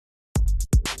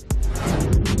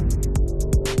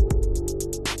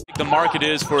the market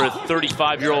is for a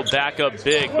 35-year-old backup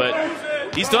big,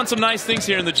 but he's done some nice things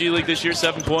here in the G League this year.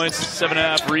 7 points,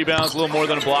 7.5 rebounds, a little more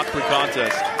than a block per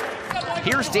contest.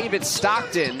 Here's David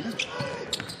Stockton.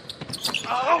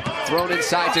 Thrown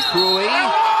inside to Cooley.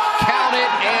 Count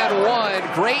it and one.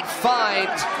 Great find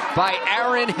by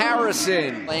Aaron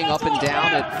Harrison. Playing up and down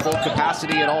at full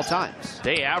capacity at all times.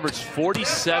 They averaged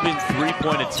 47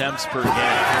 three-point attempts per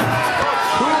game.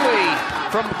 Cooley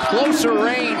from closer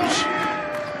range.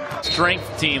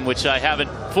 Strength team, which I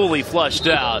haven't fully flushed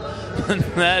out.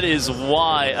 That is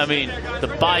why, I mean, the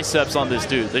biceps on this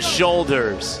dude, the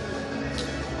shoulders.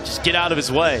 Just get out of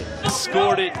his way.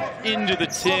 Scored it into the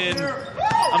tin.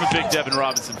 I'm a big Devin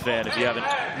Robinson fan, if you haven't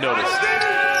noticed.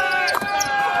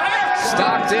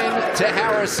 Stockton to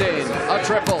Harrison, a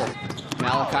triple.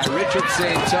 Malachi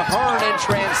Richardson to Hearn in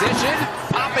transition.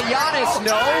 Papagiannis,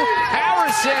 no.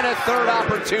 Harrison, a third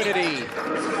opportunity.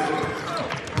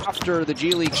 After the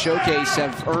G League Showcase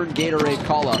have earned Gatorade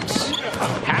call-ups.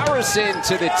 Harrison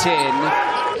to the tin.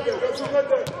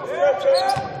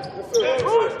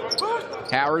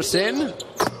 Harrison,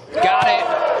 got it.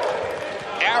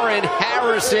 Aaron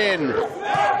Harrison.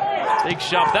 Big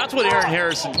shot. That's what Aaron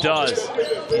Harrison does.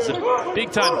 He's a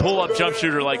big-time pull-up jump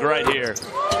shooter like right here.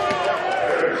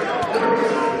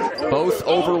 Both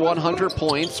over 100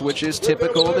 points, which is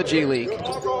typical of the G League.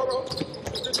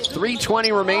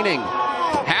 3:20 remaining.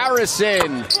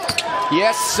 Harrison,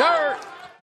 yes sir.